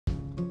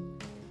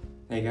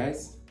Hey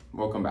guys,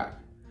 welcome back.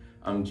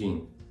 I'm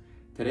Gene.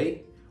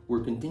 Today,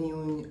 we're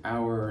continuing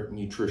our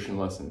nutrition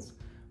lessons.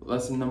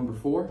 Lesson number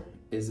 4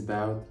 is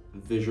about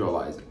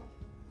visualizing.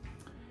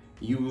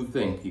 You would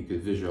think you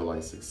could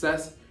visualize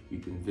success, you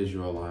can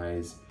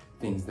visualize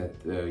things that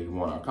you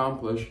want to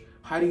accomplish.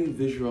 How do you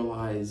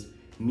visualize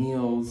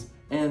meals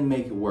and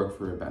make it work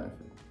for your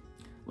benefit?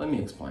 Let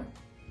me explain.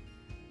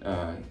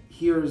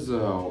 Here's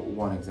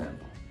one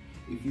example.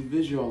 If you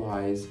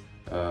visualize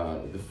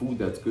the food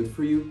that's good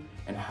for you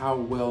and how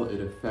well it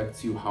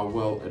affects you, how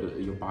well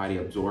your body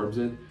absorbs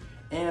it,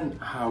 and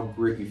how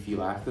great you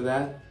feel after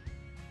that,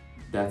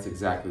 that's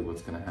exactly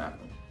what's going to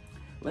happen.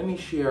 Let me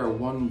share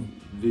one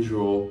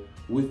visual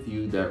with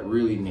you that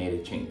really made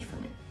a change for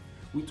me.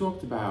 We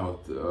talked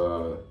about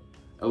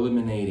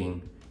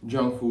eliminating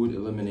junk food,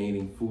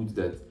 eliminating foods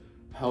that's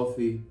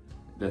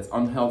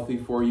unhealthy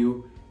for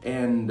you,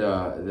 and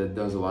that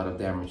does a lot of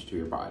damage to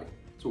your body.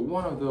 So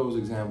one of those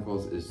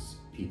examples is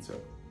pizza.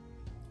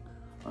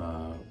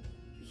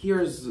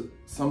 Here's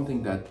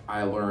something that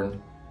I learned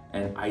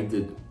and I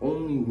did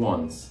only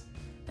once,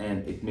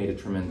 and it made a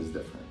tremendous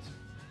difference.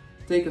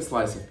 Take a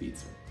slice of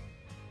pizza,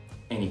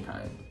 any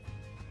kind.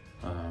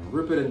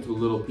 Rip it into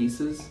little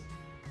pieces.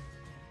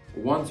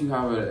 Once you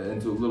have it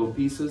into little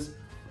pieces,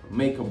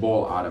 make a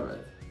ball out of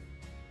it.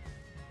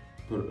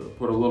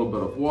 Put a little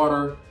bit of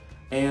water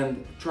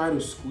and try to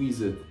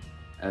squeeze it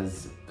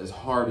as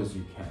hard as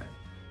you can.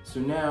 So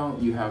now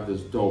you have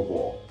this dough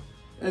ball.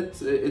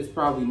 It's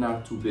probably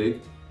not too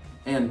big.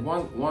 And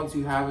once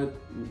you have it,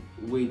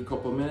 wait a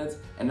couple of minutes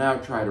and now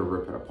try to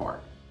rip it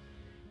apart.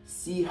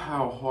 See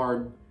how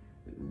hard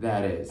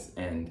that is.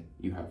 And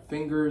you have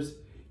fingers,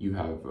 you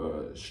have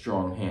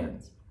strong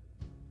hands.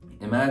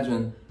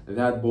 Imagine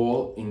that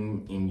ball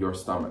in your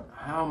stomach.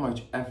 How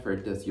much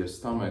effort does your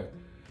stomach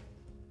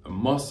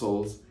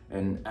muscles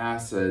and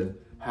acid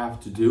have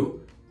to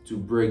do to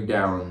break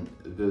down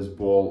this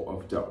ball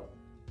of dough?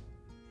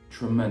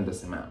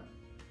 Tremendous amount.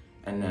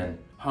 And then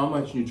how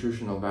much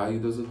nutritional value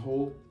does it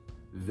hold?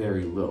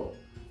 Very little.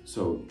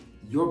 So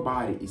your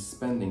body is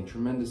spending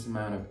tremendous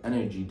amount of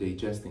energy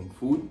digesting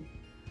food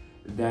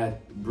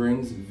that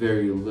brings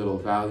very little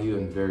value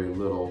and very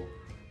little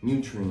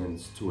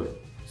nutrients to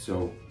it.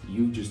 So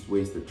you just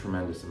wasted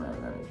tremendous amount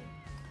of energy.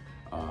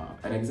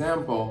 An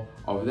example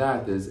of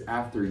that is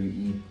after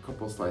you eat a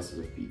couple slices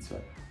of pizza,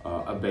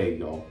 a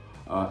bagel,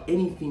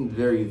 anything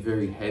very,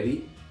 very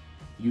heavy,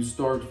 you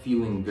start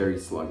feeling very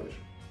sluggish.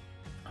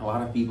 A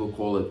lot of people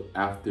call it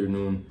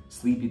afternoon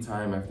sleepy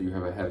time after you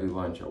have a heavy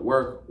lunch at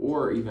work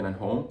or even at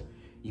home.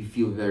 You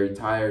feel very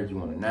tired, you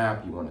want to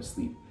nap, you want to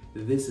sleep.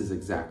 This is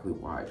exactly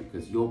why,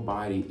 because your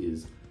body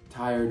is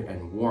tired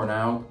and worn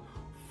out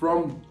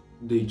from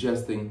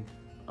digesting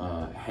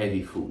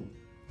heavy food.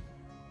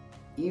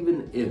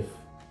 Even if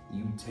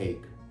you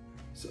take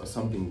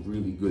something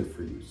really good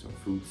for you, some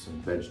fruits,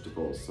 some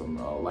vegetables, some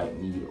light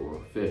meat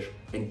or fish,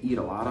 and eat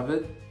a lot of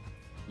it,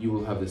 you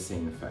will have the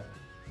same effect.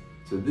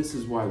 So this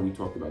is why we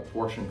talked about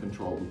portion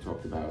control, we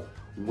talked about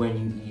when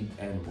you eat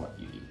and what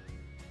you eat.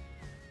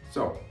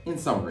 So, in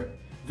summary,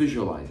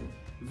 visualizing.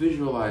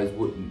 Visualize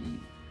what you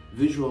eat.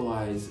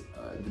 Visualize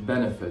the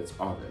benefits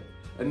of it.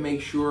 And make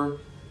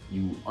sure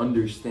you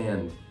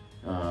understand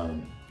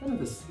kind of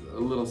this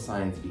little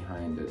science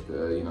behind it.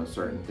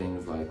 Certain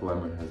things like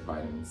lemon has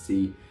vitamin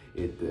C.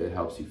 It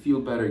helps you feel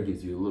better,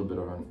 gives you a little bit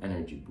of an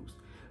energy boost.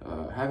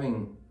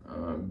 Having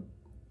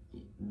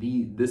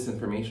this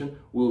information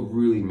will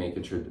really make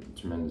a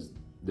tremendous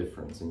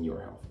difference in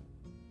your health.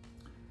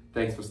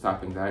 Thanks for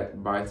stopping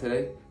by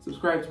today.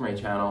 Subscribe to my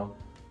channel,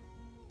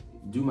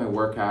 do my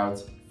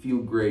workouts, feel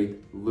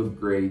great, look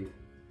great,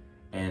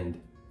 and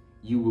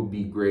you will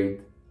be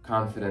great,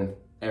 confident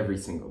every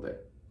single day.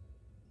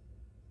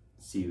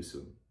 See you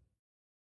soon.